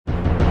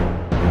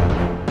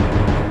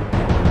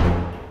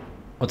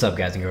What's up,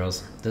 guys and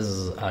girls? This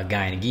is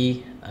Guy and a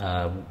Gee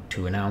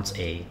to announce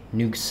a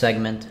new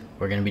segment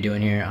we're going to be doing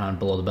here on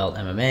Below the Belt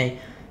MMA.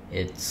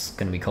 It's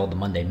going to be called the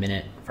Monday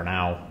Minute for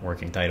now,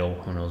 working title.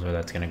 Who knows where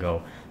that's going to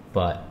go.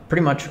 But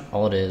pretty much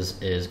all it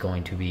is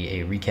going to be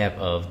a recap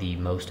of the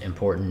most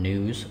important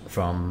news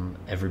from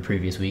every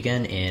previous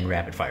weekend in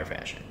rapid fire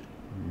fashion.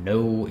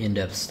 No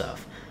in-depth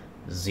stuff.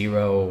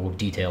 Zero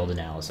detailed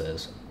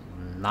analysis.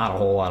 Not a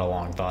whole lot of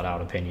long thought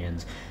out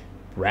opinions.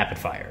 Rapid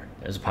fire.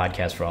 There's a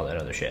podcast for all that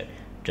other shit.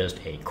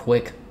 Just a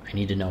quick, I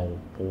need to know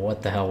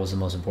what the hell was the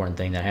most important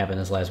thing that happened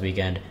this last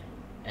weekend,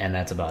 and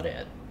that's about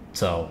it.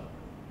 So,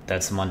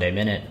 that's the Monday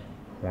Minute.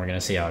 We're going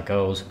to see how it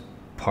goes.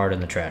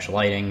 Pardon the trash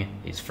lighting.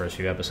 These first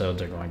few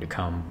episodes are going to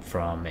come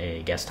from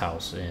a guest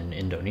house in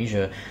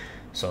Indonesia,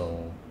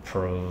 so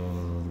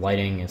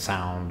lighting and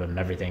sound and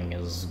everything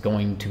is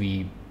going to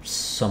be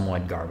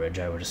somewhat garbage,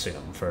 I would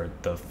assume, for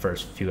the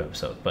first few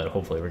episodes, but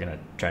hopefully we're going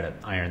to try to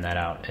iron that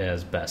out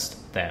as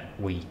best that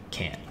we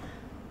can.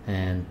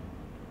 And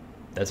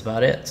that's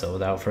about it. So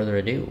without further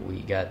ado,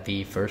 we got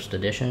the first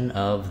edition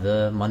of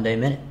the Monday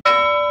Minute.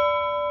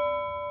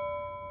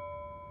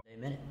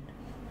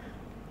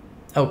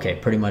 Okay,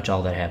 pretty much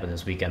all that happened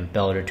this weekend.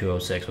 Bellator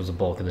 206 was the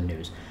bulk of the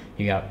news.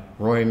 You got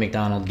Rory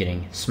McDonald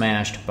getting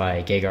smashed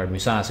by Gegard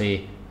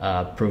Mousasi,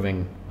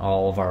 proving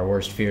all of our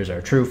worst fears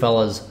are true,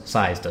 fellas.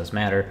 Size does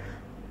matter.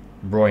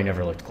 Rory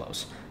never looked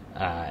close.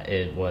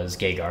 It was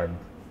Gegard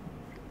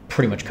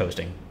pretty much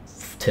coasting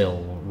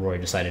till Rory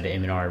decided to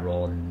Imanari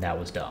roll, and that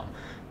was dumb.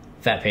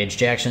 Fat Paige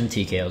Jackson,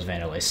 TKO's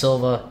Vanderlei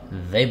Silva.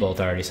 They both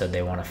already said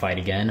they want to fight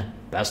again.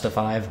 Best of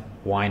 5,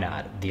 why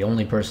not? The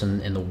only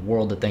person in the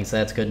world that thinks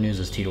that's good news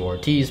is Tito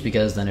Ortiz,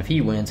 because then if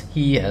he wins,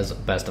 he has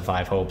best of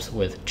 5 hopes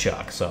with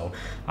Chuck. So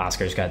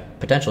Oscar's got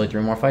potentially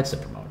 3 more fights to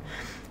promote.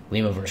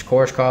 Lima versus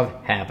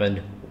Koreshkov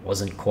happened.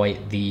 Wasn't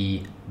quite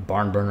the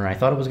barn burner I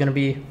thought it was going to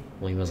be.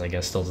 Lima's, I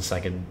guess, still the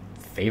second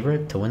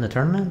favorite to win the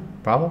tournament,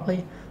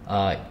 probably.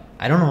 I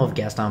don't know if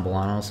Gaston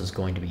Bolanos is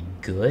going to be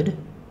good.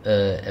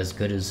 As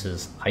good as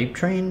his hype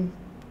train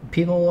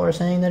people are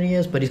saying that he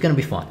is, but he's going to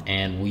be fun,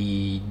 and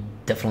we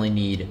definitely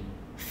need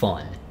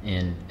fun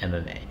in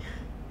MMA.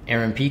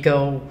 Aaron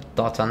Pico,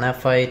 thoughts on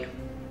that fight?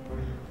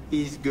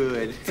 He's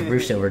good.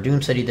 Fabricio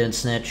Werdum said he didn't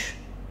snitch.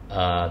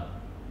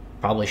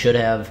 Probably should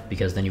have,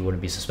 because then you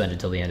wouldn't be suspended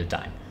till the end of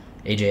time.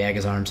 AJ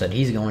Agazarm said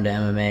he's going to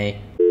MMA.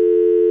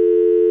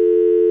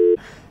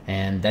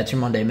 And that's your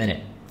Monday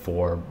Minute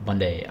for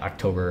Monday,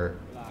 October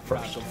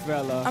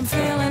 1st. I'm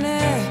feeling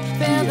it,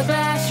 feel the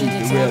passion,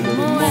 it's feeling it,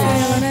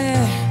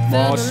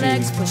 feel the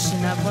legs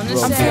pushing up on the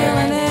stage. I'm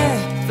feeling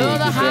it, feel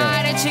the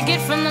high that you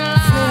get from the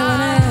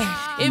line.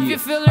 If you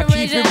feel it, I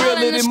keep it real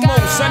in the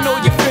most, I know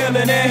you're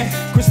feeling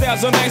it.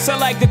 Crystals are nice, I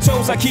like the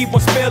toes, I keep on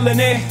spilling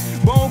it.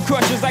 Bone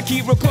crushes, I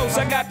keep real close,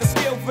 I got the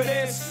skill for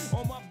this.